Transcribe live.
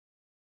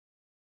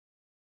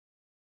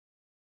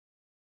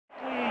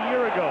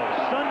year ago,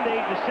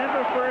 Sunday,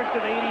 December 1st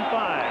of '85.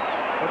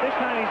 But this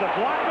time he's a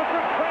blocker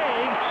for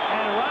Craig,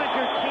 and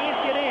Roger can't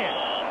get in.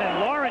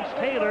 And Lawrence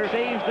Taylor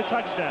saves the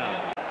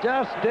touchdown.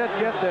 Just did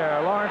get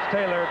there. Lawrence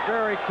Taylor,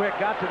 very quick,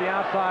 got to the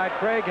outside.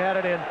 Craig had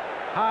it in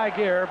high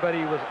gear, but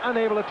he was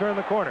unable to turn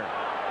the corner.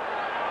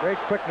 Great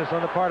quickness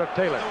on the part of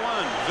Taylor.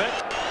 Vic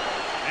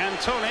and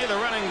Tony, the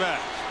running back.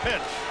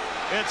 Pitch.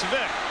 It's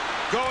Vic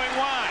going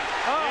wide.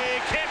 Oh. He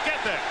can't get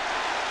there.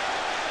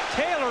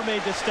 Taylor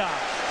made the stop.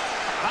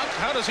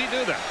 How does he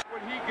do that?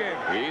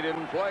 He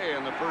didn't play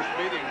in the first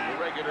meeting, the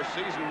regular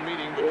season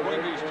meeting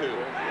between these two.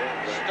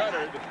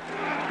 Stuttered.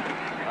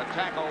 A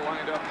tackle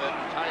lined up at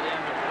tight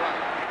end of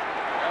right.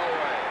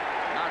 Elway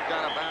knocked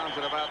out of bounds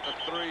at about the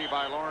 3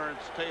 by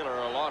Lawrence Taylor,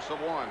 a loss of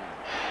 1.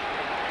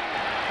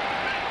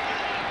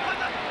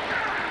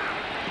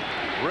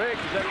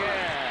 Riggs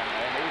again,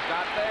 and he's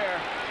not there.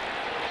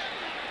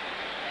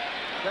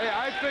 Hey,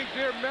 I think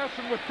they're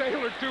messing with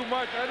Taylor too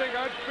much. I think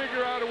I'd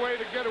figure out a way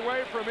to get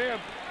away from him.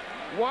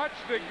 Watch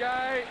the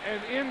guy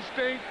and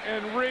instinct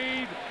and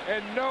read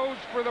and nose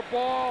for the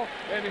ball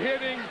and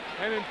hitting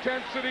and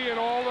intensity and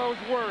all those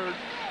words.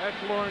 That's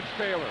Lawrence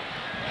Taylor.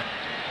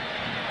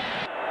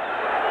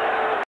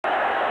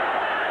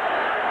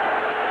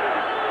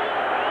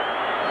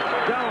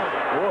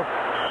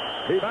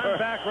 He turned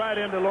back right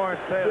into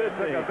Lawrence Taylor.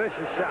 Took a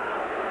vicious shot.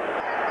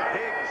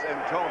 Higgs and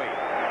Tony.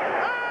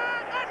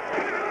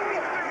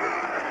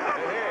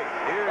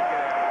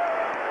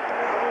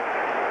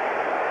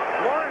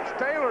 Lawrence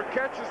Taylor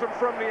catches him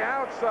from the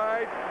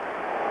outside.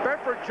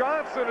 Bedford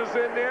Johnson is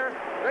in there.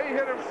 They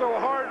hit him so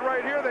hard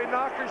right here, they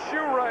knock his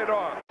shoe right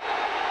off.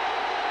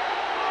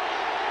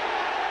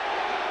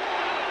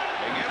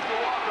 They give to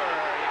Walker.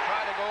 He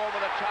tried to go over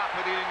the top,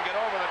 but he didn't get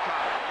over the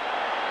top.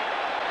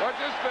 Watch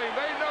this thing.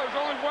 They know there's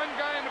only one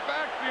guy in the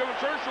backfield.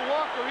 It's Herschel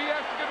Walker. He has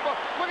to get the ball.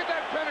 Look at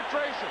that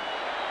penetration.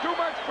 Too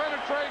much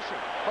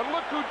penetration. But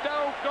look who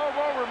dove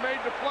over and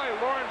made the play.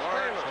 Lawrence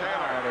Taylor.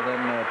 Rather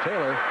than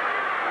Taylor,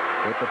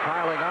 with the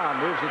piling on,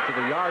 moves it to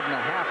the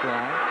 1.5-yard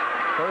line.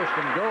 First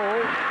and goal.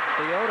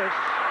 Theotis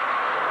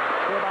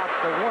to about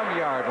the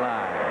 1-yard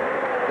line.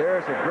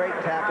 There's a great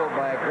tackle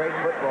by a great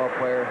football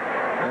player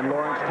in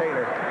Lawrence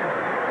Taylor.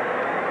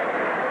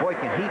 Boy,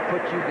 can he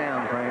put you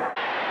down, Frank.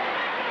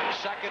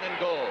 Second and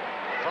goal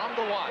from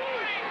the 1.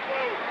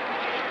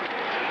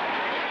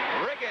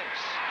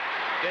 Riggins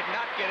did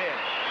not get in.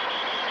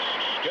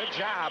 Good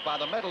job by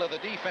the middle of the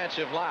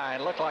defensive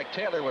line. Looked like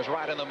Taylor was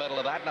right in the middle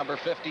of that. Number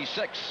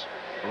 56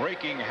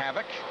 wreaking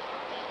havoc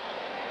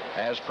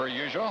as per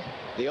usual.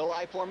 The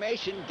OI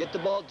formation, get the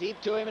ball deep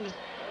to him, and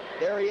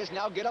there he is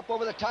now. Get up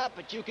over the top,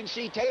 but you can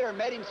see Taylor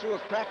met him through a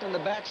crack on the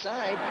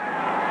backside.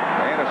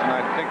 Anderson,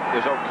 I think,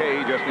 is okay.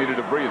 He just needed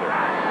a breather.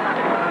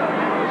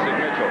 This is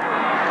Mitchell.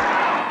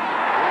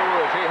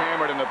 He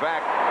hammered in the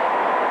back,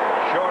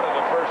 short of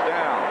the first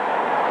down.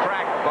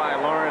 Cracked by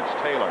Lawrence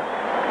Taylor.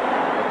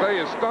 I tell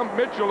you, Stump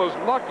Mitchell is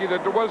lucky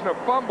that there wasn't a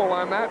fumble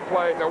on that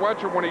play. Now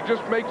watch him when he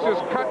just makes this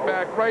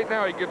cutback right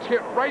now. He gets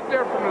hit right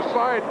there from the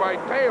side by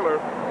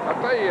Taylor. I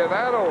tell you,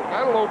 that'll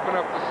open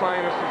up the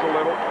sinuses a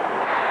little.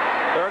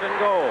 Third and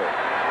goal.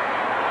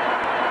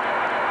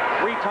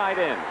 3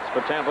 tight ends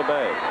for Tampa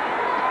Bay.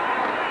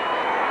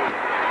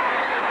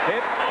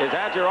 Hit is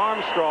Adger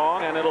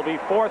Armstrong, and it'll be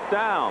 4th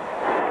down.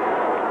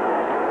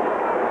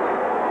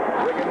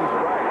 Riggins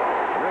right.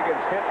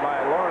 Riggins hit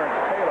by Lawrence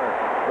Taylor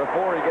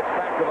before he gets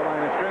back to the line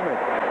of scrimmage.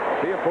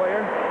 Is he a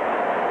player?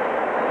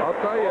 I'll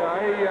tell you,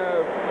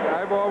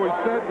 I've always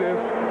said this.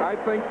 I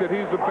think that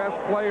he's the best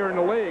player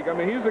in the league. I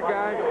mean, he's a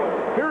guy.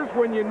 Here's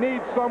when you need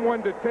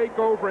someone to take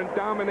over and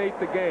dominate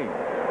the game.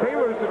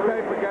 Taylor's the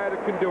type of guy that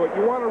can do it.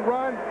 You want to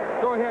run?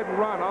 Go ahead and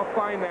run. I'll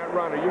find that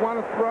runner. You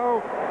want to throw?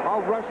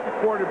 I'll rush the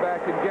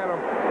quarterback and get him.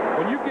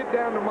 When you get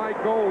down to my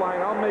goal line,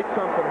 I'll make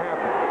something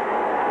happen.